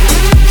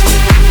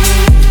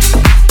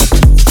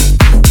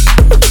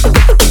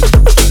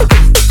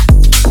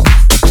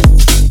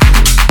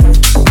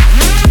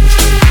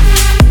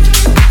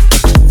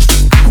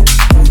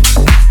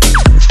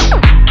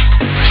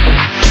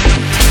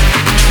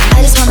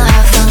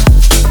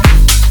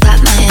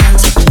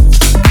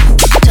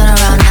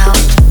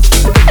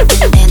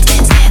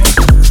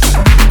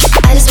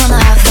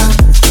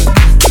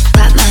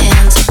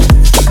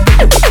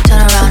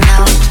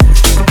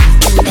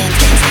 Dance,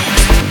 dance, dance.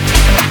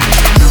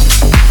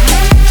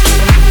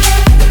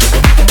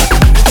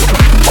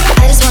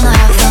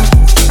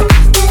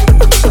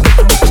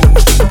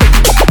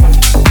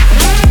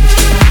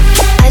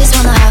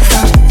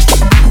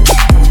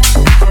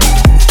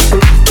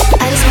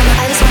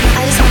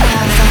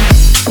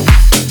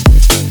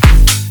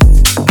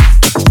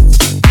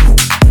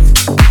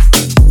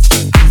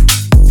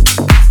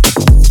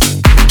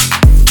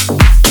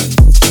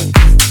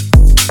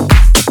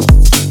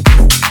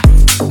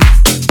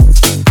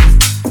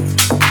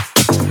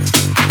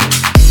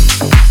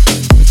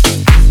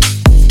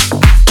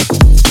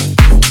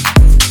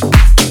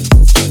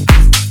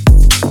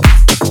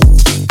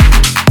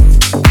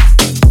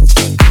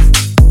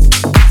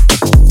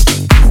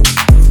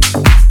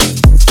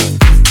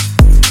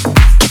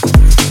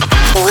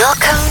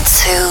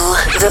 to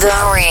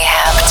the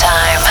Rehab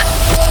Time.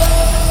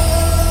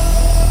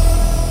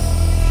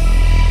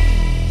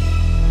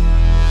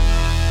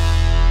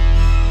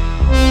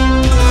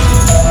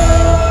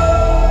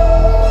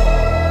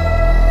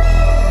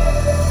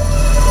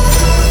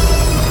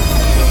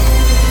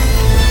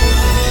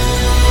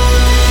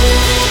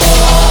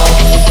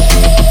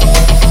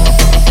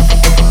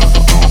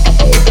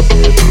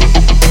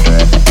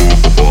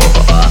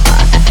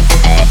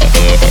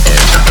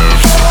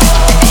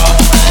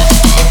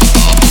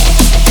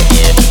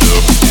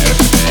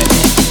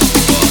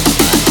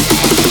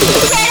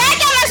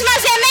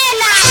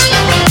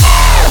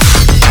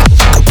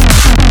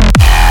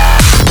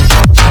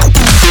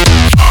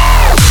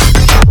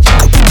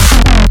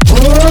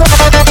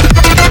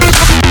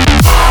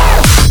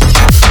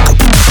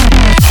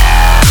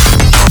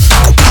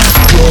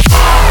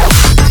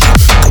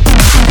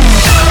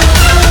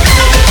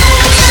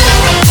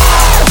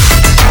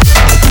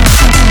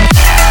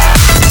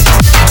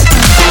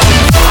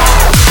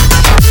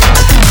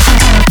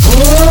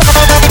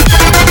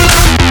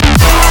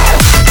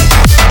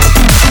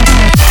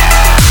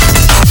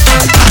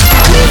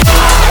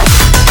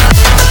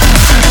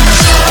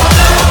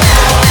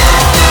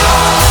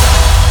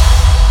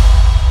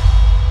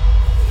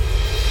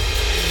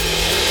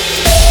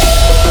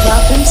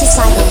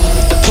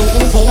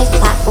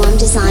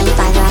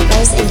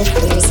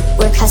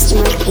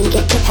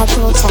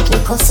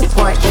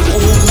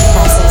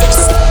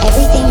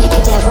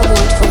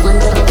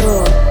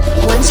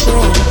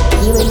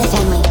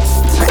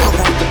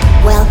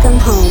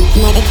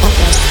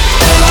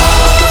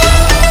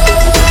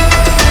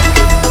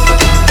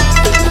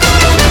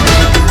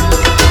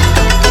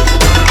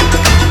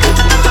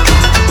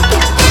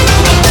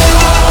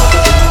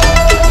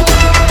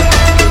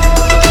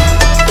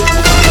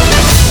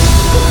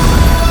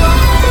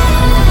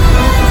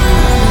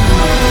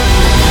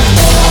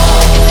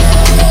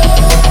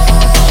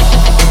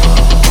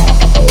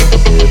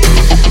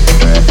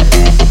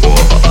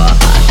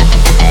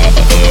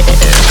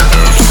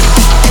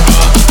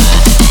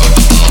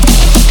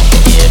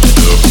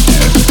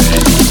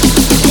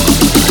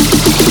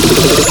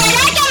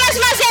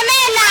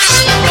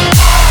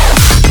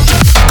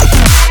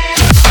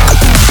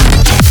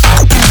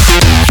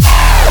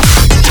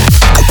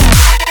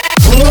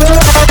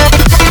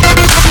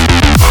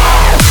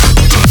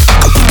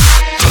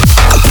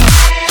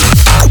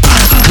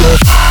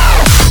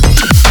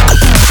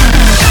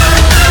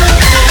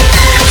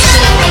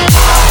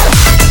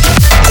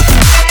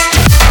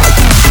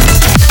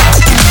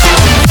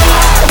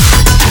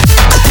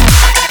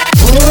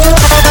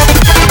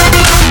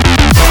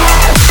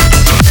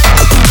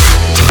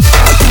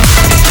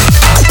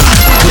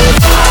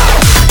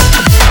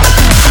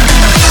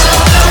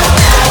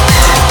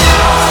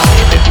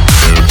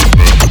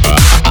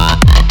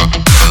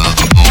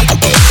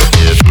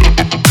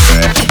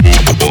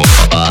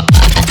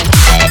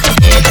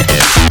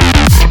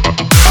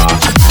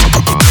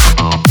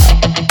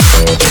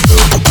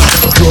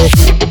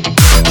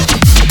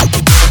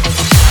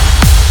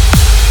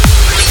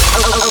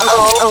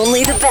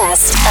 Only the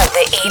best of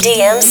the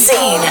EDM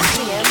scene.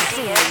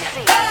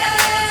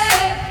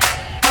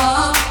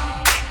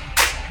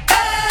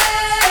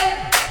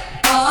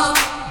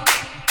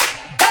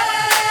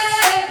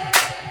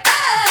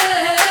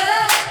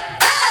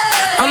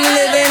 I'm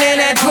living in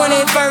that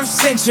 21st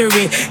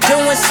century,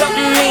 doing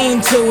something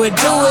mean to it.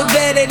 Do it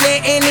better than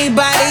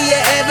anybody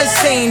you ever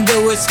seen.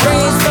 Do it.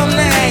 Screams from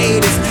the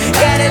haters,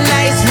 got a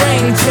nice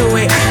ring to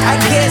it. I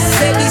guess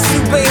every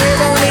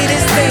superhero need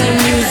his theme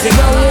music.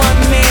 No one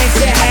man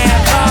should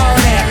have all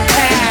that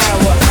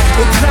power.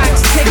 The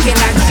clock's ticking,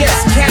 I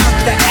just count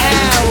the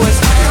hours.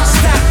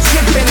 Stop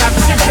tripping, I'm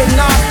tripping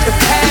off the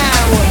power.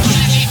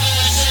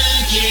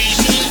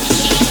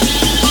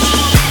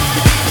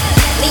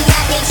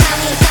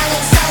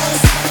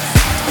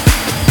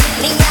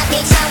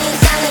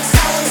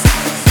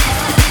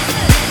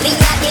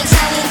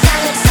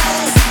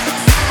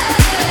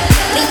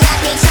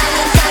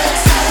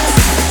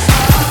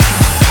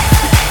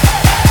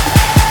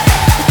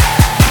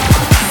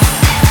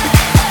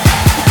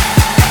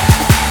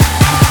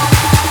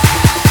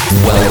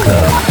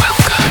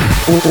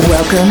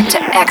 Welcome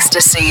to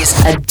Ecstasy's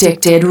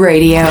Addicted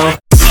Radio.